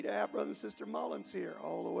to have Brother and Sister Mullins here,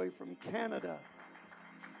 all the way from Canada.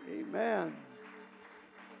 Amen.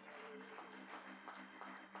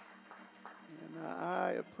 And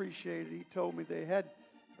I appreciate it. He told me I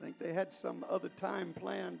think they had some other time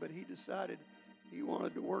planned, but he decided he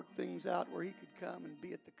wanted to work things out where he could come and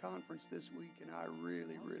be at the conference this week, and I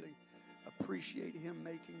really, really appreciate him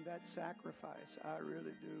making that sacrifice. I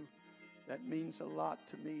really do. That means a lot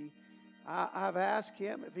to me. I've asked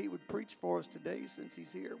him if he would preach for us today since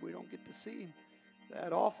he's here. We don't get to see him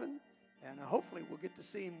that often, and hopefully we'll get to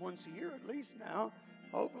see him once a year at least now.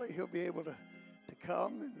 Hopefully he'll be able to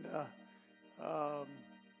come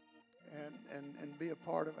and be a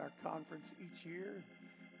part of our conference each year.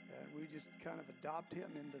 And we just kind of adopt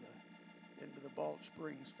him into the Balch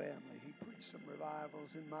Springs family. He preached some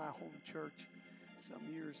revivals in my home church some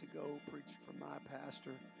years ago, preached for my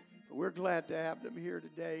pastor. But we're glad to have them here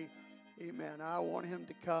today. Amen. I want him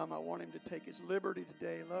to come. I want him to take his liberty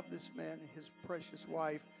today. Love this man and his precious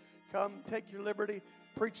wife. Come, take your liberty.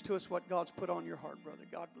 Preach to us what God's put on your heart, brother.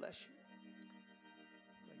 God bless you.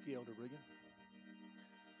 Thank you, Elder Reagan.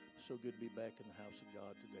 So good to be back in the house of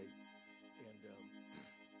God today. And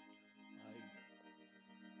I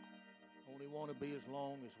only want to be as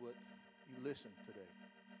long as what you listen today.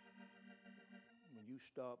 When you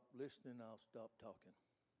stop listening, I'll stop talking.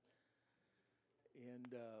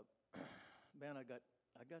 And man, I got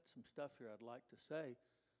some stuff here I'd like to say,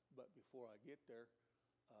 but before I get there,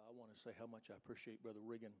 I want to say how much I appreciate Brother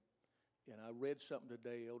Reagan. And I read something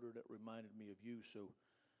today, Elder, that reminded me of you. So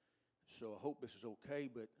I hope this is okay.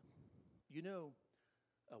 But you know,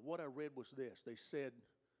 what I read was this. They said,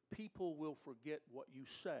 people will forget what you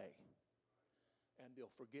say, and they'll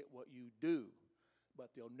forget what you do,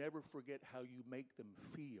 but they'll never forget how you make them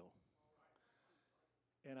feel.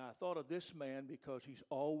 And I thought of this man because he's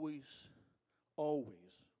always,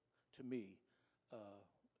 to me,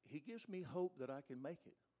 he gives me hope that I can make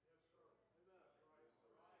it.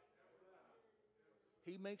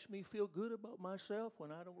 He makes me feel good about myself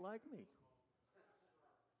when I don't like me.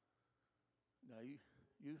 Now, you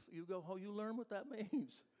go home, you learn what that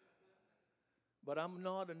means. But I'm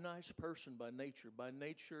not a nice person by nature. By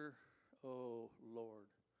nature, oh, Lord.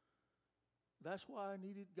 That's why I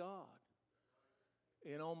needed God.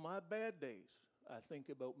 And on my bad days, I think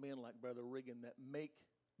about men like Brother Reagan that make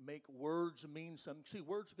words mean something. See,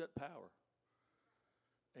 words got power.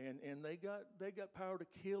 And they got power to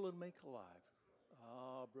kill and make alive.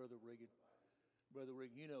 Ah, Brother Reagan,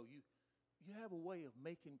 you know, you have a way of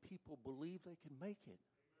making people believe they can make it.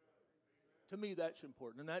 To me, that's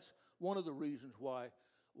important. And that's one of the reasons why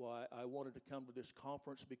I wanted to come to this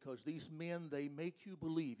conference, because these men, they make you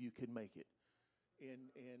believe you can make it.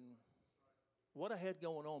 And what I had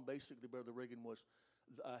going on, basically, Brother Reagan, was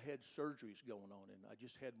I had surgeries going on. And I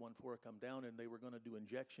just had one before I come down, and they were going to do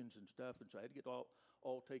injections and stuff. And so I had to get all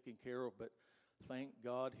taken care of. But thank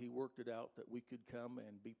God he worked it out that we could come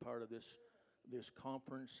and be part of this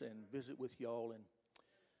conference and visit with y'all. And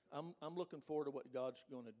I'm looking forward to what God's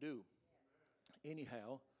going to do.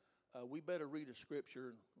 Anyhow, we better read a scripture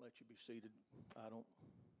and let you be seated. I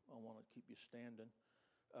want to keep you standing.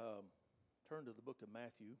 Turn to the book of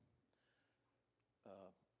Matthew,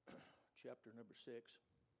 chapter number 6.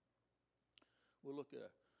 We'll look at a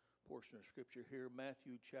portion of scripture here.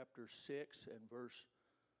 Matthew chapter 6 and verse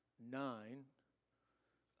 9.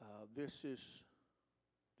 This is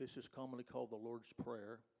commonly called the Lord's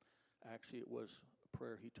Prayer. Actually, it was a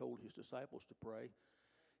prayer he told his disciples to pray.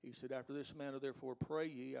 He said, after this manner, therefore, pray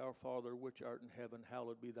ye, our Father, which art in heaven,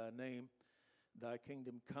 hallowed be thy name. Thy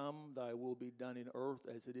kingdom come, thy will be done in earth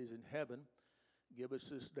as it is in heaven. Give us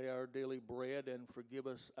this day our daily bread, and forgive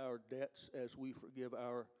us our debts as we forgive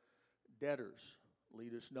our debtors.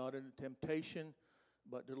 Lead us not into temptation,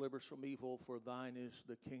 but deliver us from evil. For thine is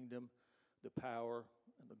the kingdom, the power,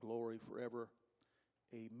 and the glory forever.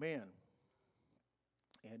 Amen.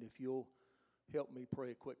 And if you'll help me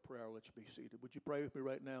pray a quick prayer, I'll let you be seated. Would you pray with me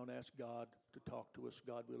right now and ask God to talk to us?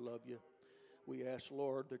 God, we love you. We ask,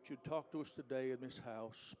 Lord, that you'd talk to us today in this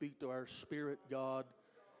house. Speak to our spirit, God.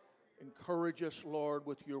 Encourage us, Lord,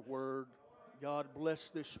 with your word. God, bless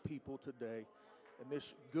this people today and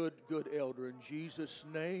this good elder. In Jesus'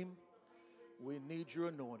 name, we need your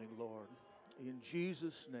anointing, Lord. In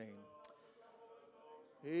Jesus' name.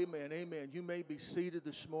 Amen, amen. You may be seated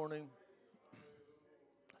this morning.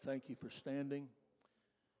 Thank you for standing.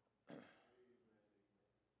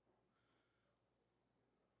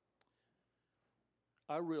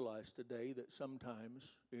 I realize today that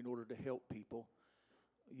sometimes, in order to help people,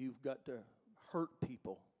 you've got to hurt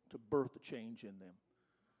people to birth a change in them.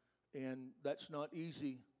 And that's not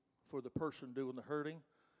easy for the person doing the hurting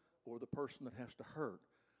or the person that has to hurt.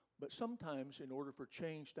 But sometimes, in order for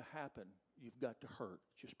change to happen, you've got to hurt.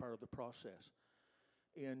 It's just part of the process.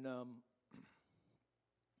 And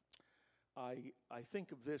I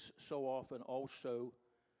think of this so often also.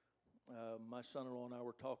 My son-in-law and I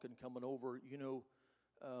were talking, coming over,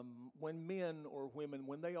 when men or women,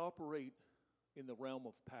 when they operate in the realm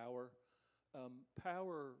of power,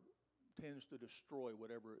 power tends to destroy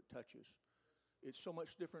whatever it touches. It's so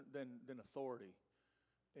much different than authority.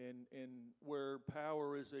 And where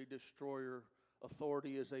power is a destroyer,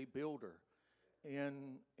 authority is a builder.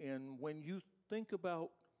 And when you think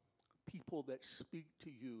about people that speak to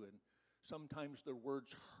you, and sometimes their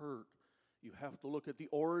words hurt, you have to look at the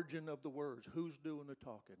origin of the words. Who's doing the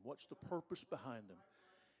talking? What's the purpose behind them?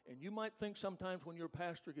 And you might think sometimes when your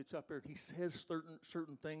pastor gets up there and he says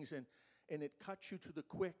certain things and it cuts you to the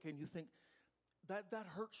quick, and you think, that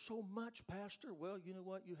hurts so much, Pastor. Well, you know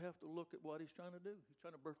what? You have to look at what he's trying to do. He's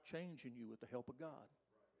trying to birth change in you with the help of God.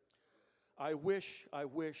 I wish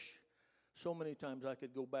so many times I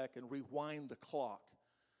could go back and rewind the clock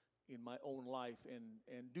in my own life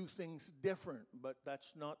and do things different, but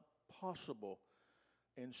that's not possible.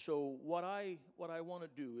 And so what I want to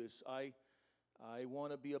do is I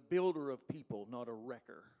want to be a builder of people, not a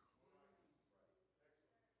wrecker.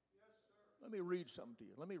 Let me read something to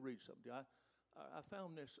you. I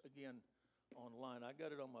found this again online. I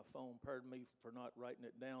got it on my phone. Pardon me for not writing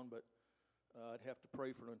it down, but I'd have to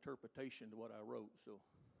pray for an interpretation to what I wrote. So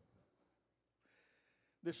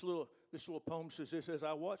this little poem says this: as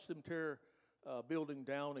I watched them tear building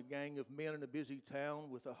down, a gang of men in a busy town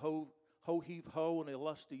with a ho-heave-ho and a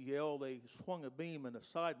lusty yell, they swung a beam and a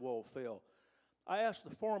sidewall fell. I asked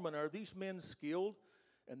the foreman, are these men skilled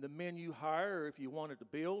and the men you hire if you wanted to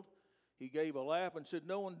build? He gave a laugh and said,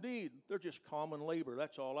 no, indeed, they're just common labor.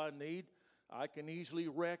 That's all I need. I can easily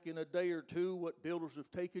wreck in a day or two what builders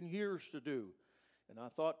have taken years to do. And I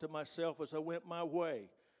thought to myself as I went my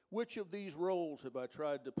way, which of these roles have I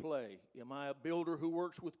tried to play? Am I a builder who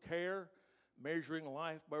works with care, measuring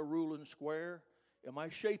life by rule and square? Am I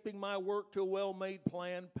shaping my work to a well-made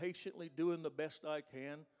plan, patiently doing the best I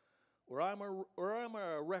can? Or am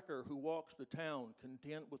I a wrecker who walks the town,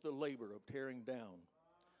 content with the labor of tearing down?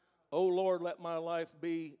 Oh Lord, let my life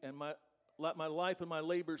and my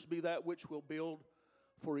labors be that which will build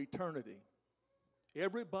for eternity.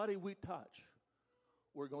 Everybody we touch,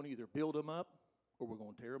 we're going to either build them up or we're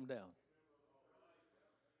going to tear them down.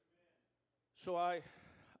 So I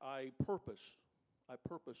purpose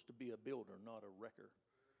to be a builder, not a wrecker.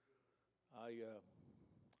 I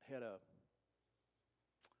had a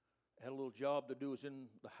little job to do. It was in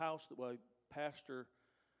the house that my pastor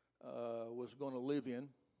was going to live in.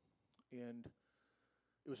 And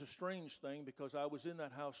it was a strange thing because I was in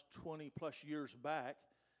that house 20 plus years back,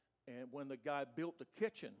 and when the guy built the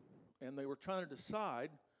kitchen, and they were trying to decide,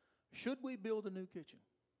 should we build a new kitchen?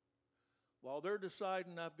 While they're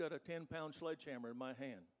deciding, I've got a 10-pound sledgehammer in my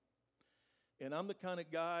hand. And I'm the kind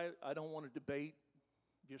of guy, I don't want to debate.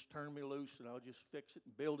 Just turn me loose and I'll just fix it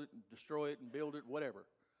and build it and destroy it and build it, whatever.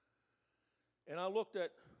 And I looked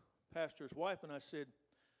at Pastor's wife and I said,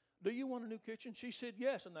 do you want a new kitchen? She said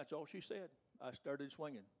yes, and that's all she said. I started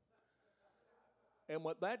swinging. And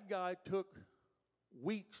what that guy took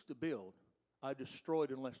weeks to build, I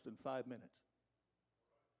destroyed in less than 5 minutes.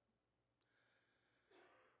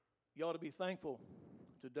 You ought to be thankful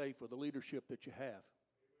today for the leadership that you have.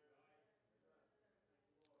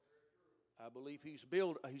 I believe he's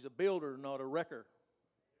a builder, not a wrecker.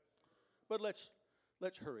 But let's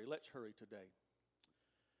hurry today.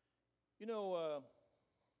 You know,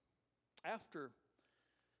 after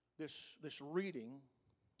this reading,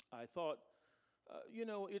 I thought,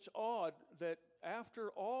 it's odd that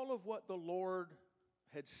after all of what the Lord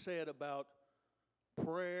had said about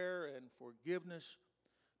prayer and forgiveness,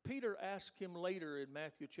 Peter asked him later in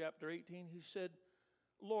Matthew chapter 18, he said,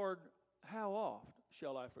 Lord, how oft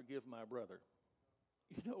shall I forgive my brother?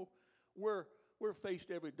 You know, we're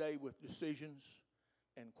faced every day with decisions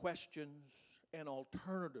and questions and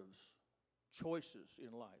alternatives, choices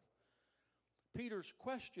in life. Peter's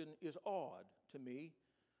question is odd to me.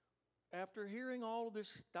 After hearing all of this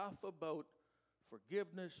stuff about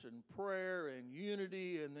forgiveness and prayer and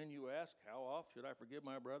unity, and then you ask, how oft should I forgive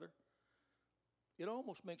my brother? It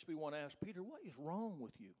almost makes me want to ask Peter, what is wrong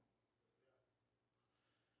with you?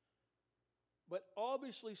 But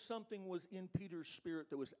obviously something was in Peter's spirit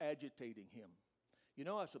that was agitating him. You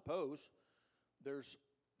know, I suppose there's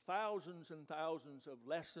thousands and thousands of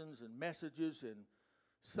lessons and messages and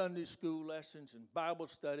Sunday school lessons and Bible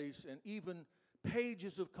studies and even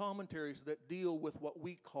pages of commentaries that deal with what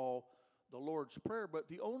we call the Lord's Prayer. But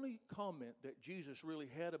the only comment that Jesus really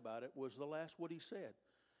had about it was the last what he said.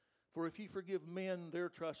 For if ye forgive men their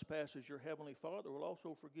trespasses, your heavenly Father will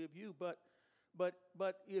also forgive you. But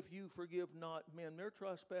if you forgive not men their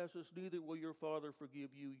trespasses, neither will your Father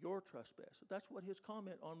forgive you your trespasses. That's what his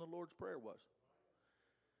comment on the Lord's Prayer was.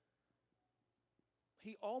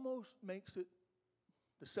 He almost makes it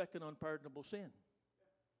the second unpardonable sin.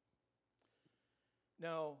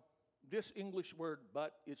 Now, this English word,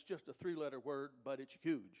 but, it's just a three-letter word, but it's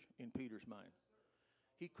huge in Peter's mind.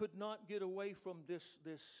 He could not get away from this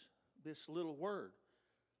little word.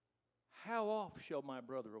 How oft shall my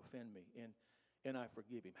brother offend me, and I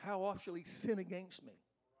forgive him? How oft shall he sin against me?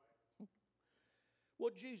 Well,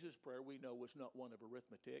 Jesus' prayer, we know, was not one of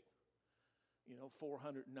arithmetic.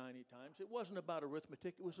 490 times. It wasn't about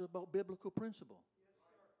arithmetic. It was about biblical principle.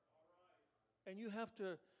 And you have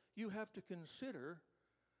to consider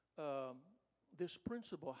this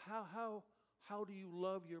principle. How do you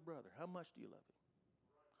love your brother? How much do you love him?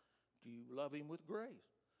 Do you love him with grace?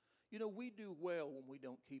 We do well when we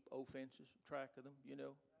don't keep offenses, track of them,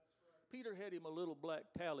 Peter had him a little black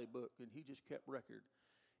tally book, and he just kept record.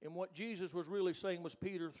 And what Jesus was really saying was,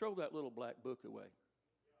 Peter, throw that little black book away.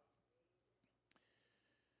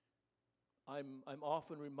 I'm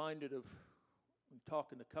often reminded of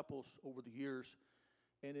talking to couples over the years,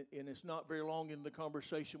 and it's not very long in the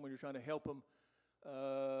conversation when you're trying to help them.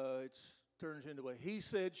 It turns into a he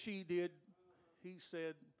said, she did, he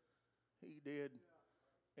said, he did.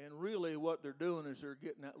 And really what they're doing is they're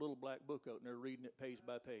getting that little black book out and they're reading it page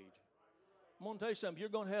by page. I'm going to tell you something. If you're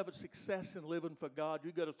going to have a success in living for God,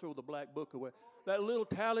 you've got to throw the black book away. That little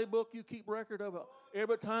tally book you keep record of,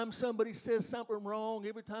 every time somebody says something wrong,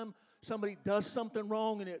 every time somebody does something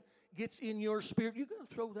wrong and it gets in your spirit, you've got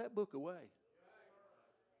to throw that book away.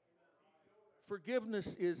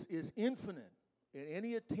 Forgiveness is infinite, and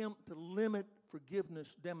any attempt to limit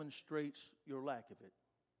forgiveness demonstrates your lack of it.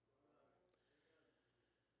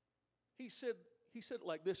 He said it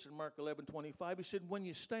like this in Mark 11:25. He said, when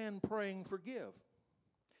you stand praying, forgive.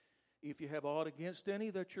 If you have aught against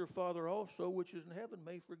any, that your Father also, which is in heaven,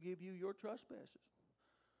 may forgive you your trespasses.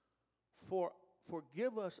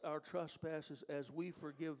 Forgive us our trespasses as we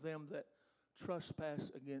forgive them that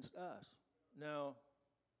trespass against us. Now,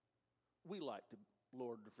 we like the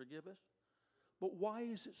Lord to forgive us, but why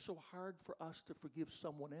is it so hard for us to forgive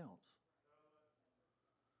someone else?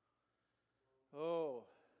 Oh,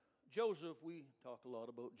 Joseph, we talk a lot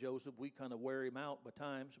about Joseph. We kind of wear him out by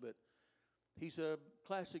times, but he's a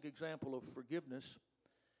classic example of forgiveness.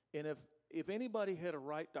 And if anybody had a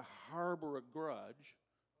right to harbor a grudge,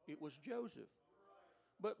 it was Joseph.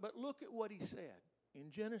 But look at what he said.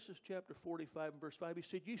 In Genesis chapter 45 and verse 5, he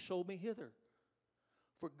said, ye sold me hither,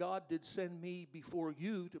 for God did send me before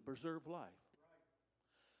you to preserve life.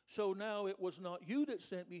 So now it was not you that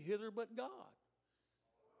sent me hither, but God.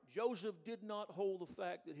 Joseph did not hold the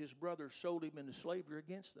fact that his brothers sold him into slavery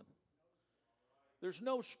against them. There's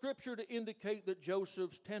no scripture to indicate that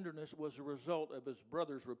Joseph's tenderness was a result of his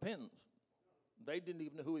brother's repentance. They didn't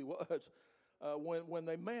even know who he was when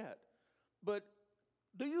they met. But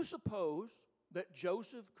do you suppose that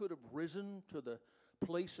Joseph could have risen to the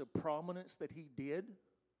place of prominence that he did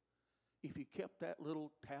if he kept that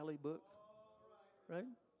little tally book? Right?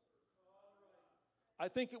 I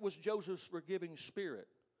think it was Joseph's forgiving spirit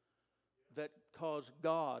that caused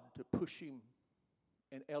God to push him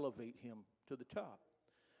and elevate him to the top.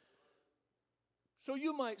 So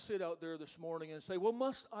you might sit out there this morning and say, well,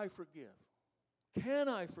 must I forgive? Can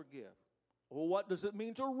I forgive? Well, what does it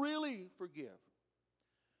mean to really forgive?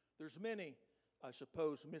 There's many, I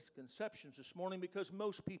suppose, misconceptions this morning because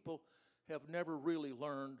most people have never really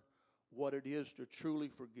learned what it is to truly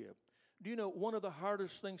forgive. Do you know one of the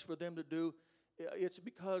hardest things for them to do, it's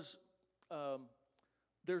because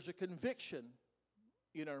there's a conviction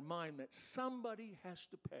in our mind that somebody has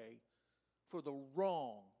to pay for the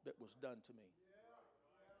wrong that was done to me.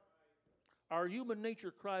 Our human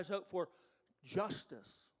nature cries out for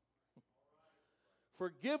justice.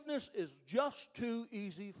 Forgiveness is just too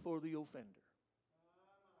easy for the offender.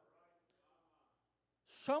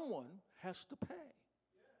 Someone has to pay.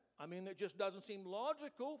 I mean, it just doesn't seem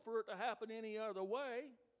logical for it to happen any other way,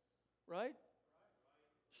 right?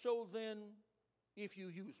 So then, if you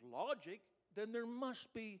use logic, then there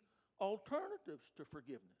must be alternatives to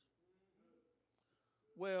forgiveness.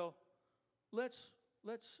 Well, let's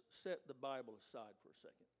set the Bible aside for a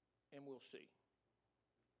second, and we'll see.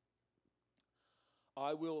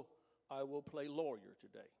 I will play lawyer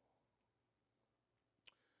today.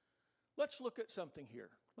 Let's look at something here.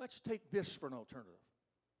 Let's take this for an alternative.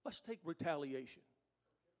 Let's take retaliation.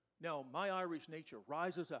 Now, my Irish nature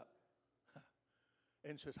rises up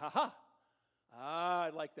and says, ha-ha, I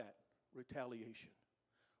like that, retaliation.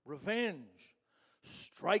 Revenge.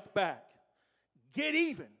 Strike back. Get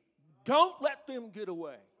even. Don't let them get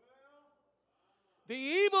away. The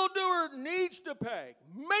evildoer needs to pay.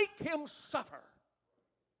 Make him suffer.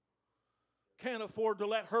 Can't afford to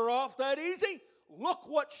let her off that easy. Look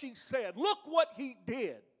what she said. Look what he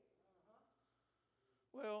did.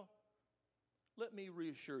 Well, let me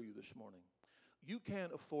reassure you this morning. You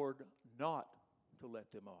can't afford not to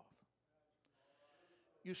let them off.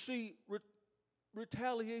 You see,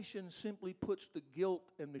 retaliation simply puts the guilt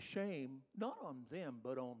and the shame not on them,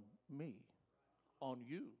 but on me, on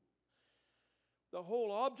you. The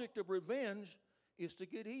whole object of revenge is to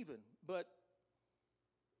get even. But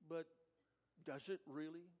does it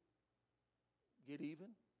really get even?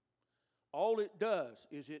 All it does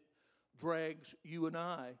is it drags you and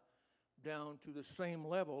I down to the same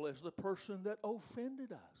level as the person that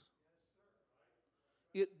offended us.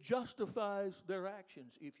 It justifies their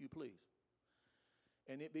actions, if you please.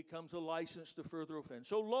 And it becomes a license to further offend.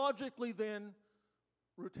 So logically then,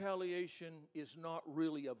 retaliation is not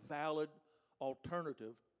really a valid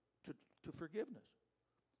alternative to forgiveness.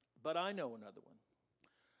 But I know another one.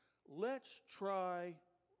 Let's try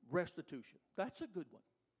restitution. That's a good one.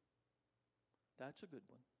 That's a good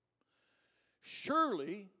one.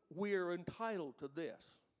 Surely we are entitled to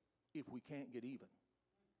this if we can't get even.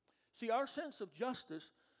 See, our sense of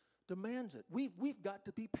justice demands it. We've got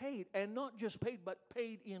to be paid, and not just paid, but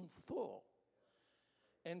paid in full.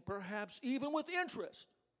 And perhaps even with interest.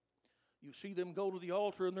 You see them go to the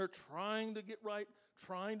altar and they're trying to get right,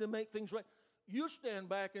 trying to make things right. You stand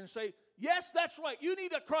back and say, yes, that's right. You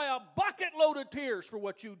need to cry a bucket load of tears for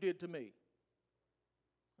what you did to me.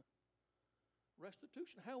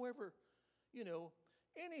 Restitution. However,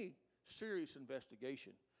 any serious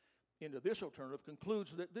investigation into this alternative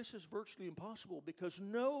concludes that this is virtually impossible because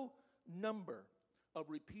no number of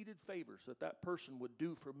repeated favors that person would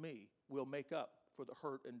do for me will make up for the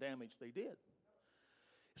hurt and damage they did.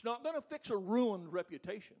 It's not going to fix a ruined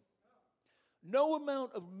reputation. No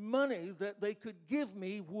amount of money that they could give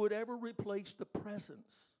me would ever replace the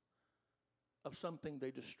presence of something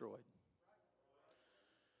they destroyed.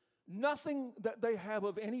 Nothing that they have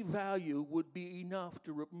of any value would be enough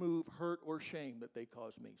to remove hurt or shame that they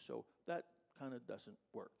caused me. So that kind of doesn't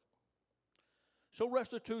work. So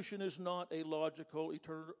restitution is not a logical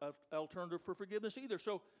alternative for forgiveness either.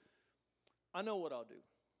 So I know what I'll do.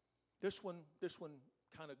 This one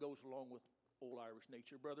kind of goes along with old Irish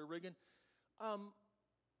nature, Brother Riggin.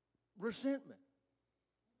 Resentment.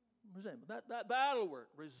 That'll work.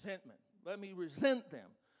 Resentment. Let me resent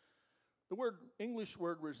them. The English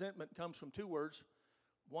word resentment comes from two words.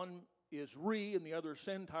 One is re and the other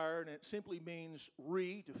sentire, and it simply means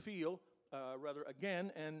to feel,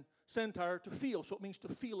 again, and sentire to feel. So it means to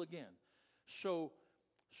feel again. So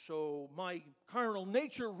my carnal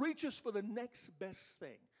nature reaches for the next best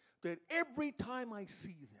thing. That every time I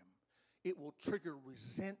see them, it will trigger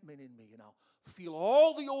resentment in me, and I'll feel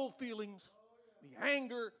all the old feelings, the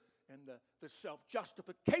anger, and the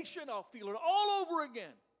self-justification. I'll feel it all over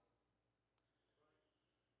again.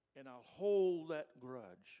 And I'll hold that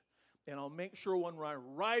grudge. And I'll make sure when I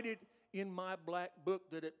write it in my black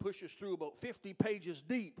book that it pushes through about 50 pages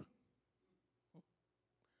deep.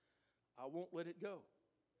 I won't let it go.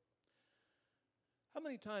 How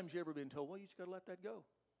many times have you ever been told, well, you just got to let that go?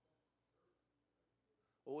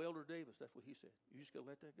 Oh, Elder Davis, that's what he said. You just got to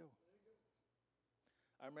let that go.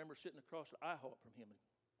 I remember sitting across the IHOP from him. And,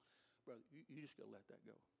 brother, you just got to let that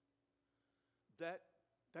go.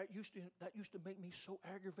 That used to make me so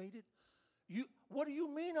aggravated. What do you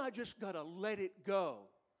mean I just got to let it go?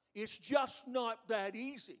 It's just not that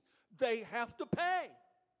easy. They have to pay.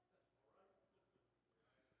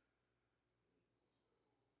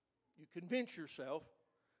 You convince yourself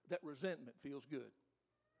that resentment feels good.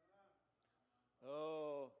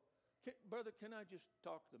 Oh, brother, can I just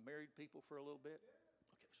talk to the married people for a little bit?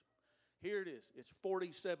 Okay, so here it is. It's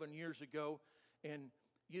 47 years ago, and,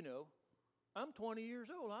 I'm 20 years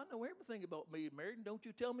old. I know everything about being married, and don't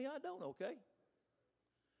you tell me I don't, okay?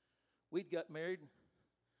 We'd got married.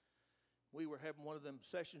 We were having one of them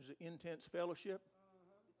sessions of intense fellowship.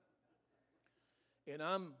 And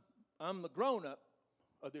I'm the grown-up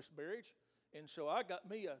of this marriage, and so I got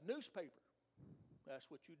me a newspaper. That's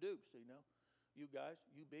what you do, see, you guys,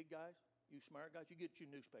 you big guys, you smart guys, you get your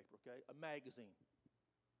newspaper, okay? A magazine.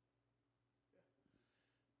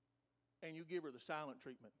 And you give her the silent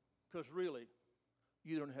treatment. Because really,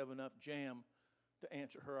 you don't have enough jam to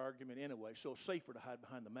answer her argument anyway, so it's safer to hide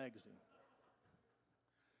behind the magazine.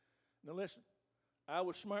 Now listen, I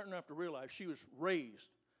was smart enough to realize she was raised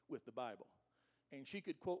with the Bible. And she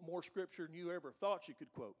could quote more scripture than you ever thought she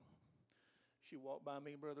could quote. She walked by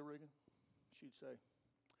me, Brother Regan. She'd say,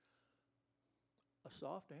 a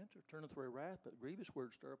soft answer turneth away wrath, but grievous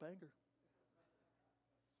words stir up anger.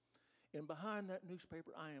 And behind that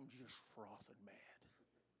newspaper, I am just frothing mad.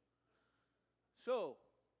 So,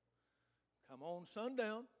 come on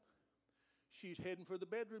sundown. She's heading for the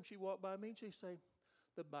bedroom. She walked by me and she'd say,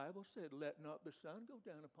 the Bible said, let not the sun go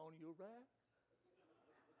down upon your wrath.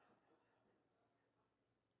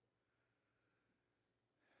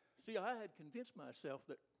 See, I had convinced myself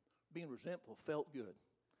that being resentful felt good.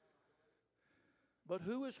 But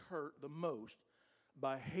who is hurt the most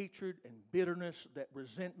by hatred and bitterness that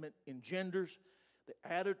resentment engenders, the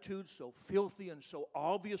attitude so filthy and so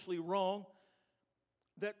obviously wrong,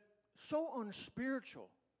 that so unspiritual?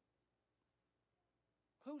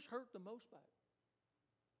 Who's hurt the most by it?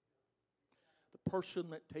 The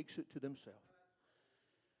person that takes it to themselves.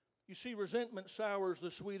 You see, resentment sours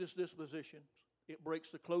the sweetest dispositions. It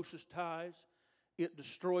breaks the closest ties. It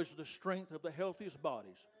destroys the strength of the healthiest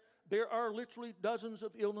bodies. There are literally dozens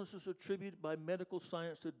of illnesses attributed by medical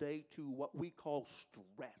science today to what we call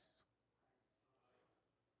stress,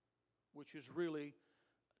 which is really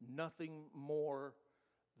nothing more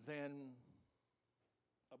than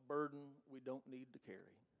a burden we don't need to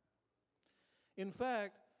carry. In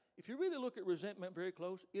fact, if you really look at resentment very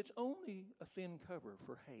close, it's only a thin cover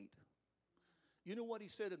for hate. You know what he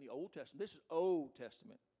said in the Old Testament? This is Old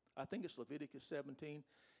Testament. I think it's Leviticus 17.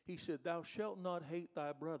 He said, thou shalt not hate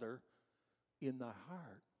thy brother in thy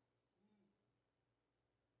heart.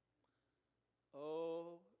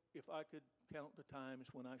 Oh, if I could count the times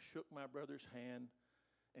when I shook my brother's hand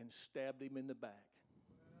and stabbed him in the back.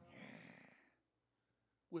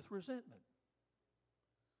 With resentment.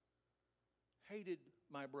 Hated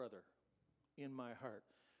my brother in my heart.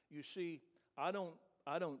 You see, I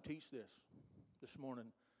don't teach this morning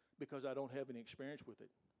because I don't have any experience with it.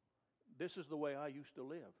 This is the way I used to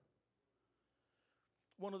live.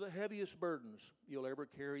 One of the heaviest burdens you'll ever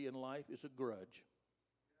carry in life is a grudge.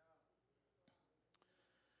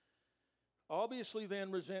 Obviously,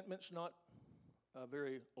 then, resentment's not a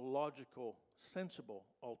very logical, sensible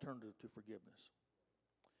alternative to forgiveness.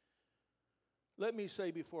 Let me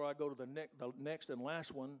say before I go to the next and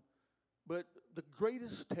last one, but the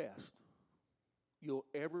greatest test you'll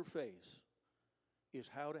ever face is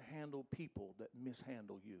how to handle people that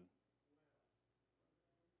mishandle you.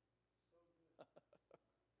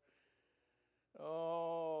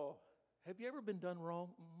 Oh, have you ever been done wrong?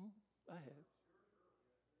 I have.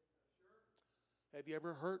 Have you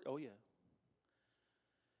ever hurt? Oh, yeah.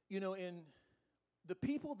 You know, and the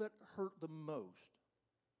people that hurt the most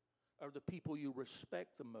are the people you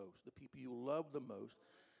respect the most, the people you love the most.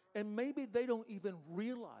 And maybe they don't even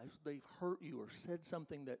realize they've hurt you or said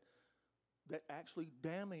something that actually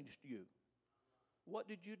damaged you. What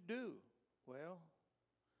did you do? Well,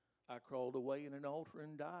 I crawled away in an altar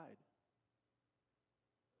and died.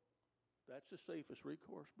 That's the safest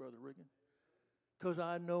recourse, Brother Regan, because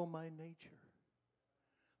I know my nature.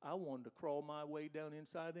 I wanted to crawl my way down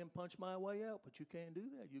inside them, punch my way out, but you can't do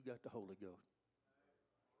that. You got the Holy Ghost.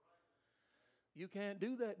 You can't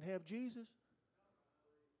do that and have Jesus.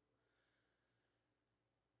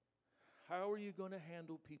 How are you going to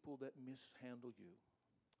handle people that mishandle you?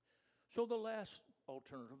 So the last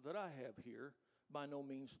alternative that I have here, by no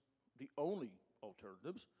means the only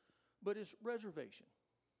alternatives, but is reservation.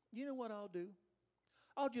 You know what I'll do?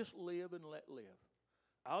 I'll just live and let live.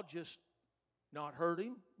 I'll just not hurt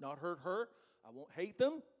him, not hurt her. I won't hate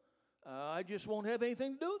them. I just won't have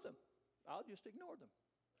anything to do with them. I'll just ignore them.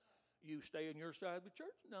 You stay on your side of the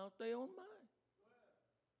church, and I'll stay on mine.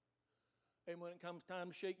 And when it comes time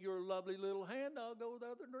to shake your lovely little hand, I'll go the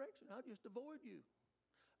other direction. I'll just avoid you.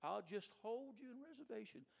 I'll just hold you in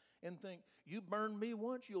reservation and think, you burned me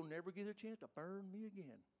once, you'll never get a chance to burn me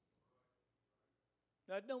again.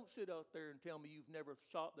 Now, don't sit out there and tell me you've never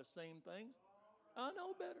thought the same things. I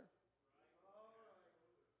know better.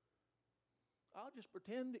 I'll just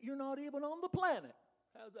pretend that you're not even on the planet.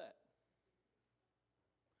 How's that?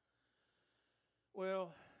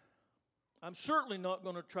 Well, I'm certainly not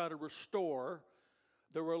going to try to restore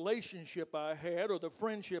the relationship I had or the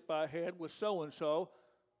friendship I had with so-and-so.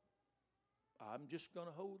 I'm just going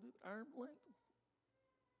to hold it arm's length.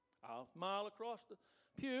 I'll smile across the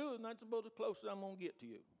pew, and that's about as close as I'm going to get to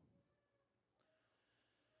you.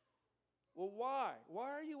 Well, why?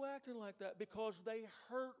 Why are you acting like that? Because they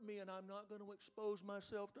hurt me, and I'm not going to expose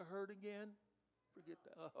myself to hurt again? Forget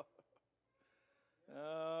that.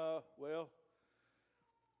 Well,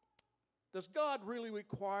 does God really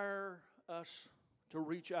require us to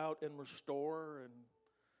reach out and restore and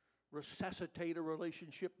resuscitate a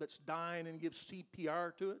relationship that's dying and give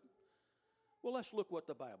CPR to it? Well, let's look what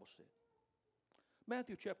the Bible said.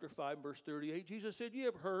 Matthew chapter 5, verse 38, Jesus said, "Ye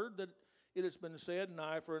have heard that it has been said, an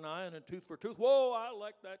eye for an eye and a tooth for a tooth." Whoa, I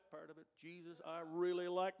like that part of it. Jesus, I really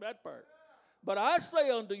like that part. "But I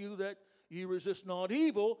say unto you that ye resist not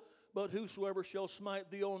evil, but whosoever shall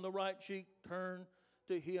smite thee on the right cheek, turn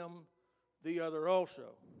to him the other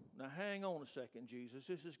also." Now hang on a second, Jesus.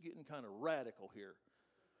 This is getting kind of radical here.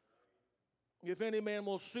 "If any man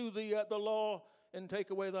will sue thee at the law and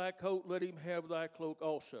take away thy coat, let him have thy cloak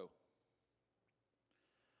also."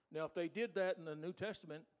 Now, if they did that in the New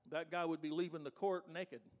Testament, that guy would be leaving the court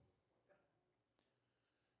naked.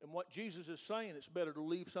 And what Jesus is saying, it's better to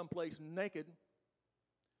leave someplace naked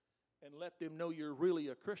and let them know you're really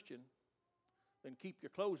a Christian than keep your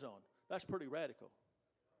clothes on. That's pretty radical.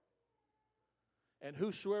 "And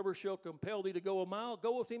whosoever shall compel thee to go a mile,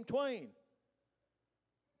 go with him twain."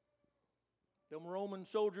 Them Roman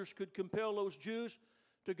soldiers could compel those Jews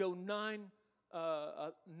to go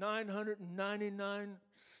 999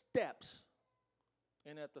 steps.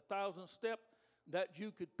 And at the 1,000th step, that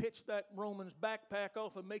Jew could pitch that Roman's backpack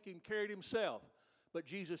off and make him carry it himself. But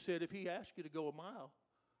Jesus said, if he asks you to go a mile,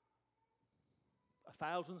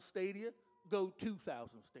 1,000 stadia, go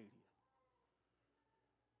 2,000 stadia.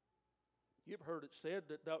 You've heard it said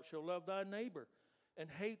that thou shalt love thy neighbor and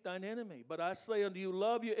hate thine enemy. But I say unto you,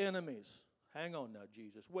 love your enemies. Hang on now,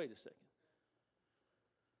 Jesus. Wait a second.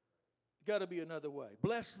 Got to be another way.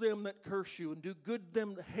 "Bless them that curse you, and do good to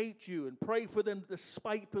them that hate you, and pray for them that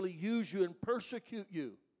despitefully use you and persecute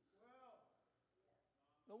you."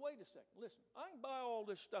 Now wait a second. Listen, I can buy all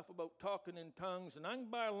this stuff about talking in tongues, and I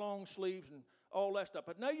can buy long sleeves and all that stuff.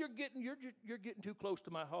 But now you're getting too close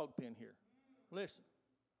to my hog pen here. Listen.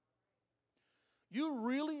 You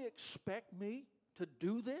really expect me to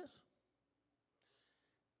do this?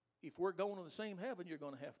 If we're going to the same heaven, you're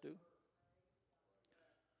going to have to.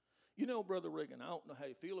 You know, Brother Reagan, I don't know how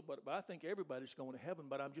you feel about it, but I think everybody's going to heaven,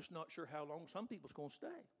 but I'm just not sure how long some people's going to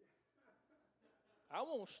stay. I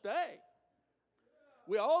won't stay.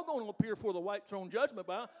 We're all going to appear for the white throne judgment,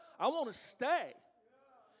 but I want to stay.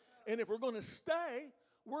 And if we're going to stay,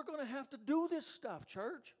 we're going to have to do this stuff,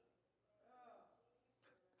 church.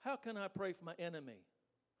 How can I pray for my enemy?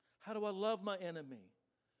 How do I love my enemy?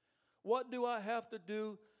 What do I have to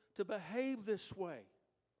do to behave this way?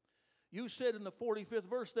 You said in the 45th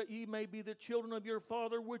verse that ye may be the children of your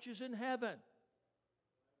Father which is in heaven.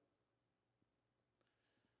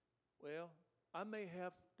 Well, I may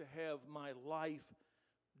have to have my life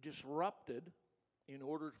disrupted in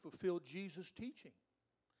order to fulfill Jesus' teaching.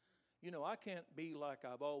 You know, I can't be like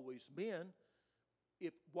I've always been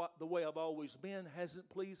if the way I've always been hasn't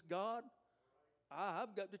pleased God.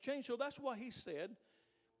 I've got to change. So that's why he said,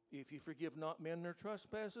 if you forgive not men their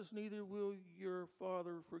trespasses, neither will your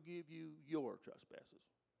Father forgive you your trespasses.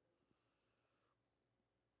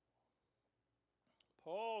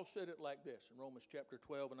 Paul said it like this in Romans chapter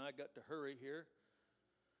 12, and I got to hurry here.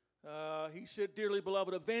 He said, "Dearly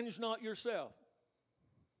beloved, avenge not yourself."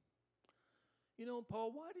 You know,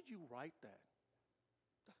 Paul, why did you write that?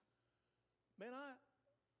 Man, I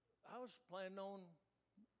was planning on,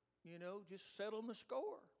 just settling the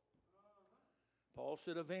score. Paul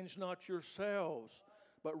said, "Avenge not yourselves,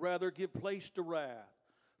 but rather give place to wrath.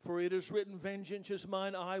 For it is written, vengeance is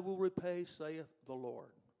mine, I will repay, saith the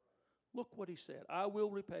Lord." Look what he said. I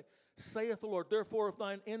will repay, saith the Lord. Therefore, if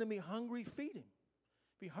thine enemy hungry, feed him.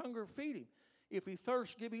 If he hunger, feed him. If he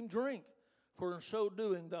thirst, give him drink. For in so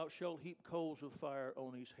doing, thou shalt heap coals of fire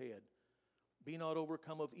on his head. Be not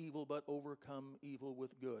overcome of evil, but overcome evil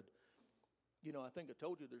with good. You know, I think I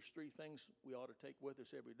told you there's 3 things we ought to take with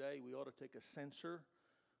us every day. We ought to take a censer,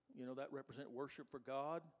 that represent worship for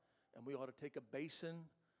God. And we ought to take a basin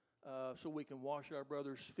so we can wash our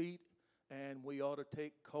brother's feet. And we ought to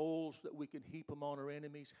take coals that we can heap them on our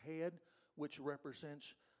enemy's head, which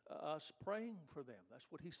represents us praying for them.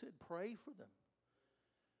 That's what he said, pray for them.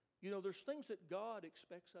 You know, there's things that God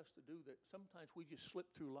expects us to do that sometimes we just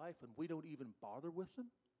slip through life and we don't even bother with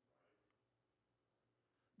them.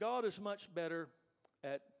 God is much better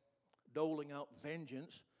at doling out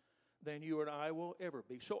vengeance than you and I will ever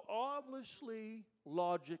be. So obviously,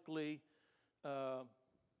 logically,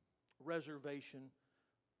 reservation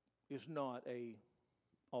is not an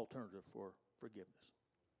alternative for forgiveness.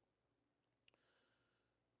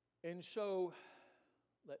 And so,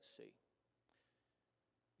 let's see.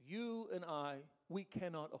 You and I, we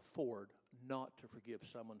cannot afford not to forgive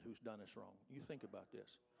someone who's done us wrong. You think about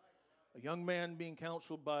this. A young man being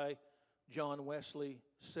counseled by John Wesley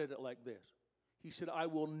said it like this. He said, "I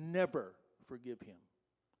will never forgive him."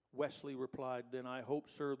 Wesley replied, "Then I hope,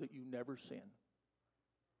 sir, that you never sin."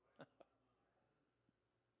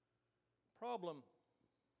 problem,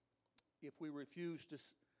 if we refuse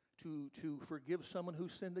to forgive someone who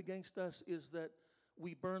sinned against us, is that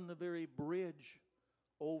we burn the very bridge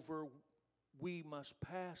over we must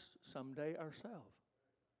pass someday ourselves.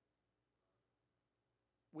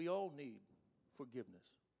 We all need forgiveness.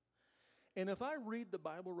 And if I read the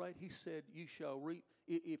Bible right, he said, you shall reap.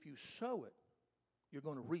 If you sow it, you're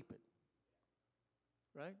going to reap it.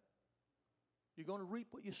 Right? You're going to reap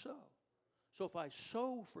what you sow. So if I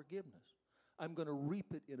sow forgiveness, I'm going to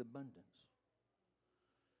reap it in abundance.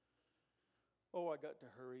 Oh, I got to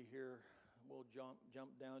hurry here. We'll jump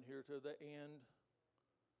down here to the end.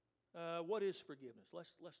 What is forgiveness?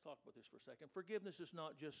 Let's talk about this for a second. Forgiveness is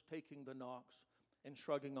not just taking the knocks and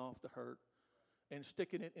shrugging off the hurt and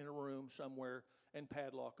sticking it in a room somewhere and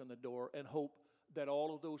padlocking the door and hope that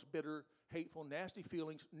all of those bitter, hateful, nasty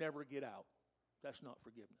feelings never get out. That's not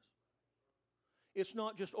forgiveness. It's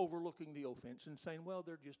not just overlooking the offense and saying, well,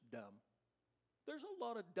 they're just dumb. There's a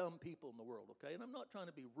lot of dumb people in the world, okay? And I'm not trying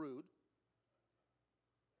to be rude.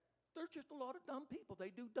 There's just a lot of dumb people. They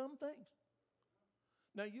do dumb things.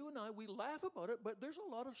 Now, you and I, we laugh about it, but there's a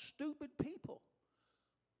lot of stupid people.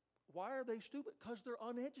 Why are they stupid? Because they're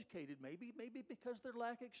uneducated, maybe because they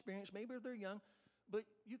lack experience, maybe they're young. But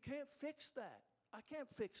you can't fix that. I can't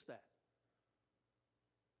fix that.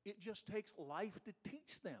 It just takes life to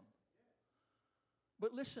teach them.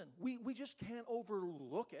 But listen, we just can't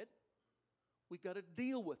overlook it. We've got to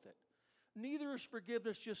deal with it. Neither is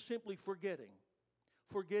forgiveness just simply forgetting.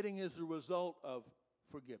 Forgetting is the result of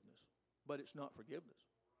forgiveness, but it's not forgiveness.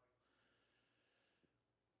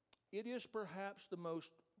 It is perhaps the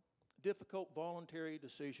most difficult voluntary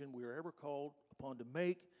decision we are ever called upon to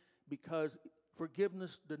make because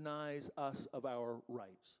forgiveness denies us of our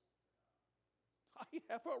rights. I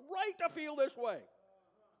have a right to feel this way.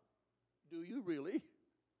 Do you really?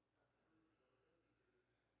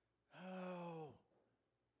 Oh,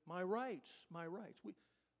 my rights.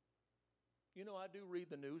 I do read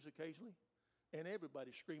the news occasionally, and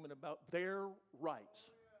everybody's screaming about their rights.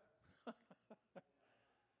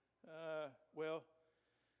 Well,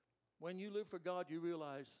 when you live for God, you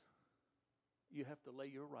realize you have to lay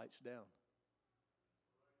your rights down.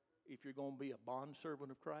 If you're going to be a bondservant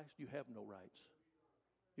of Christ, you have no rights.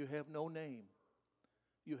 You have no name.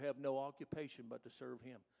 You have no occupation but to serve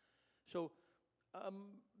Him. So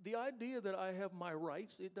the idea that I have my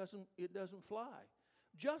rights, it doesn't fly.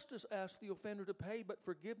 Justice asks the offender to pay, but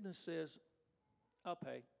forgiveness says, I'll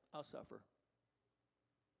pay, I'll suffer.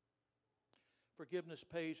 Forgiveness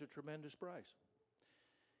pays a tremendous price.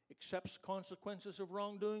 Accepts consequences of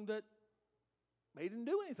wrongdoing that they didn't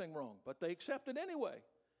do anything wrong, but they accept it anyway.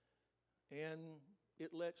 And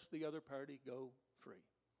it lets the other party go free.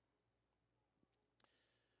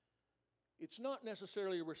 It's not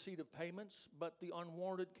necessarily a receipt of payments, but the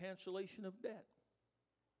unwarranted cancellation of debt.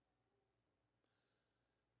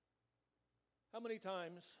 How many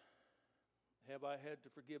times have I had to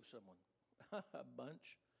forgive someone? A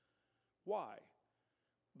bunch. Why?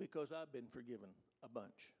 Because I've been forgiven a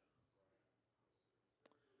bunch.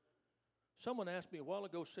 Someone asked me a while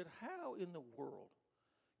ago, said, how in the world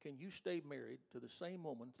can you stay married to the same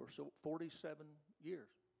woman for 47 years?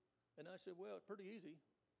 And I said, well, it's pretty easy.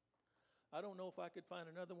 I don't know if I could find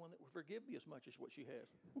another one that would forgive me as much as what she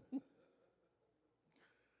has.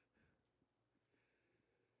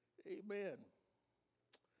 Amen.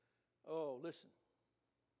 Oh, listen.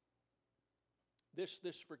 This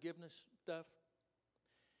forgiveness stuff,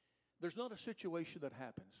 there's not a situation that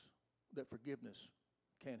happens that forgiveness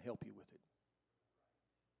can't help you with it.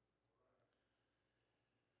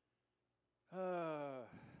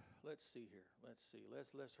 Let's see here. Let's see.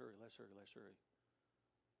 Let's hurry.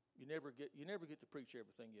 You never get to preach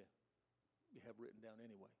everything you have written down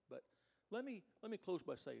anyway. But let me close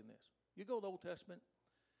by saying this. You go to the Old Testament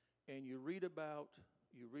and you read about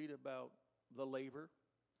the laver.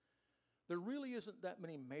 There really isn't that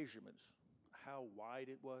many measurements. How wide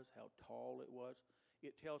it was, how tall it was.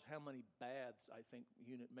 It tells how many baths, I think,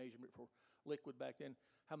 unit measurement for liquid back then,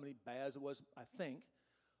 how many baths it was, I think.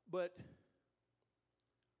 But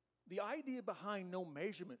the idea behind no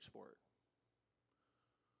measurements for it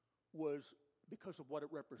was because of what it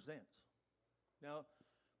represents. Now,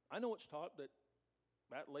 I know it's taught that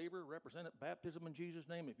laver represented baptism in Jesus'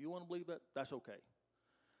 name. If you want to believe that, that's okay.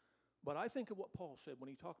 But I think of what Paul said when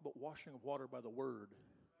he talked about washing of water by the word.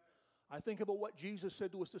 I think about what Jesus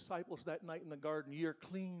said to his disciples that night in the garden. Ye are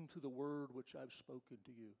clean through the word which I've spoken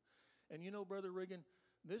to you. And you know, Brother Reagan,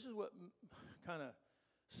 this is what kind of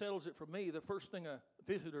settles it for me. The first thing a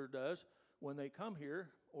visitor does when they come here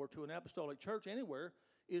or to an apostolic church anywhere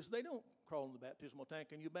is they don't crawl in the baptismal tank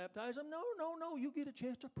and you baptize them. No. You get a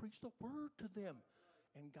chance to preach the word to them.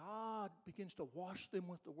 And God begins to wash them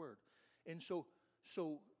with the word. And so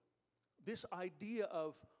this idea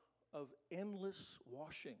of endless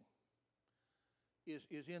washing is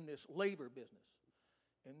in this laver business.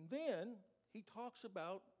 And then he talks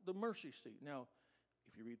about the mercy seat. Now,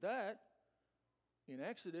 if you read that, in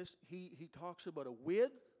Exodus, he talks about a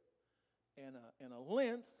width and a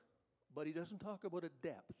length, but he doesn't talk about a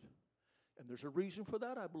depth. And there's a reason for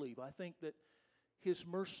that, I believe. I think that his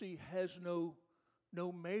mercy has no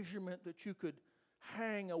measurement that you could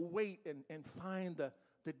hang a weight and find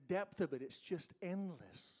the depth of it. It's just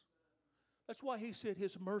endless. That's why he said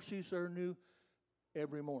his mercies are new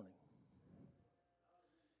every morning.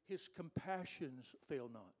 His compassions fail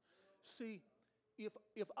not. See, if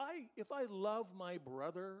I love my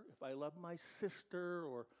brother, if I love my sister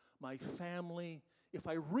or my family, if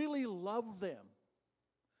I really love them,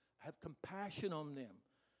 have compassion on them,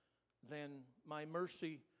 then my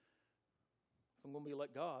mercy, if I'm going to be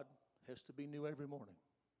like God, has to be new every morning.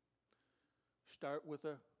 Start with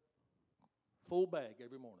a full bag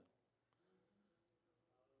every morning.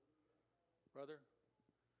 Brother,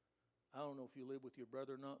 I don't know if you live with your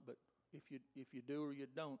brother or not, but if you do or you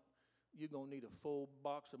don't, you're going to need a full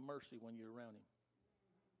box of mercy when you're around him.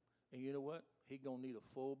 And you know what? He's going to need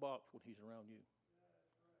a full box when he's around you.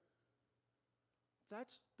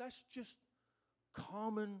 That's just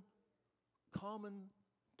common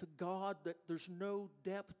to God, that there's no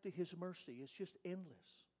depth to his mercy. It's just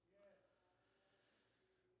endless.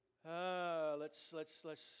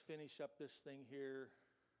 Let's finish up this thing here.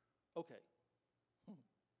 Okay.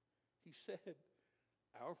 He said,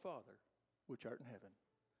 Our Father, which art in heaven,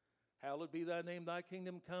 hallowed be thy name, thy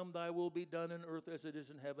kingdom come, thy will be done in earth as it is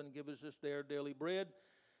in heaven. Give us this day our daily bread,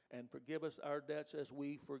 and forgive us our debts as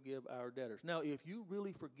we forgive our debtors. Now, if you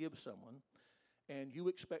really forgive someone, and you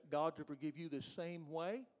expect God to forgive you the same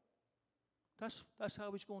way, that's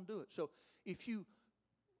how he's going to do it. So if you,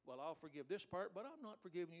 I'll forgive this part, but I'm not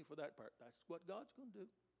forgiving you for that part. That's what God's going to do.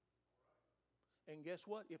 And guess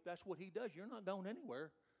what? If that's what he does, you're not going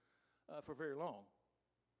anywhere for very long.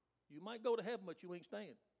 You might go to heaven, but you ain't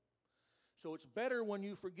staying. So it's better when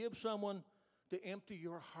you forgive someone to empty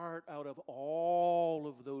your heart out of all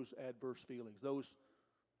of those adverse feelings, those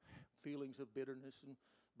feelings of bitterness and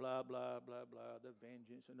blah, blah, blah, blah, the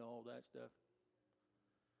vengeance and all that stuff.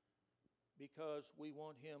 Because we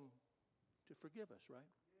want him to forgive us, right?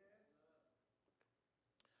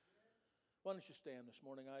 Why don't you stand this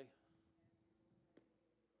morning? I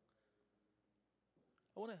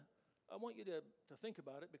want you to think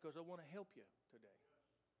about it, because I want to help you today.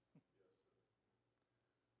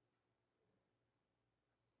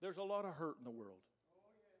 There's a lot of hurt in the world.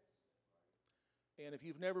 And if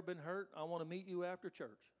you've never been hurt, I want to meet you after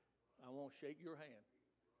church. I won't shake your hand.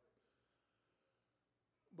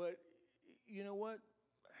 But you know what?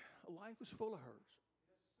 Life is full of hurts.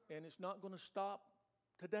 And it's not going to stop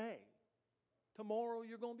today. Tomorrow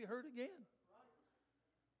you're going to be hurt again.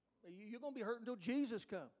 You're going to be hurt until Jesus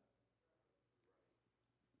comes.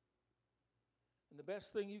 And the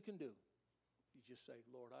best thing you can do is just say,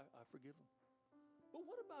 Lord, I forgive them. But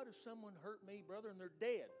what about if someone hurt me, brother, and they're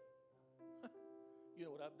dead? You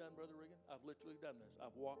know what I've done, Brother Regan? I've literally done this.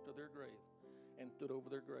 I've walked to their grave and stood over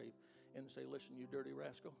their grave and say, listen, you dirty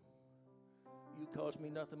rascal. You caused me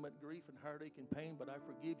nothing but grief and heartache and pain, but I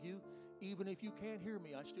forgive you. Even if you can't hear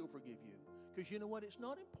me, I still forgive you. Because you know what? It's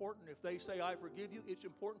not important if they say, I forgive you. It's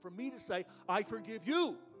important for me to say, I forgive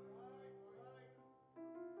you.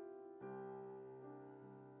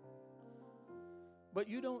 But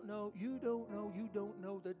you don't know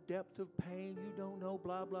the depth of pain. You don't know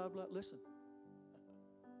blah, blah, blah. Listen.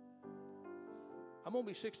 I'm going to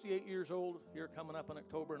be 68 years old here coming up in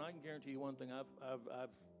October, and I can guarantee you one thing. I've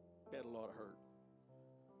had a lot of hurt.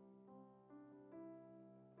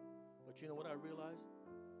 But you know what I realized?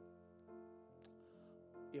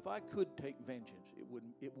 If I could take vengeance, it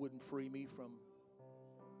wouldn't free me from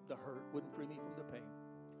the hurt, wouldn't free me from the pain.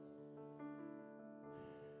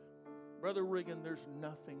 Brother Regan, there's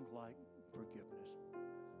nothing like forgiveness.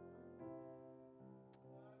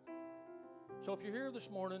 So if you're here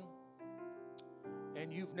this morning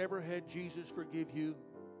and you've never had Jesus forgive you,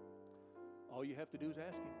 all you have to do is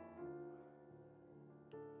ask him.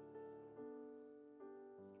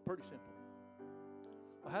 Pretty simple.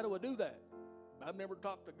 Well, how do I do that? I've never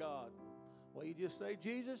talked to God. Well, you just say,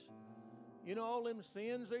 Jesus, you know all them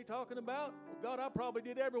sins they're talking about? Well, God, I probably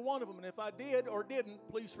did every one of them. And if I did or didn't,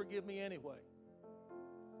 please forgive me anyway.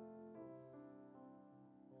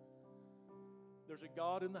 There's a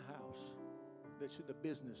God in the house that's in the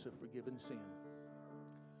business of forgiving sin.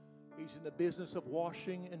 He's in the business of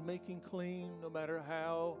washing and making clean, no matter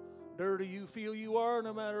how dirty you feel you are,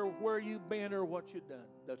 no matter where you've been or what you've done.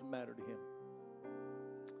 Doesn't matter to Him.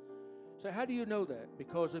 So how do you know that?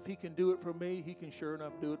 Because if He can do it for me, He can sure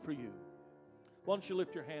enough do it for you. Why don't you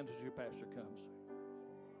lift your hands as your pastor comes?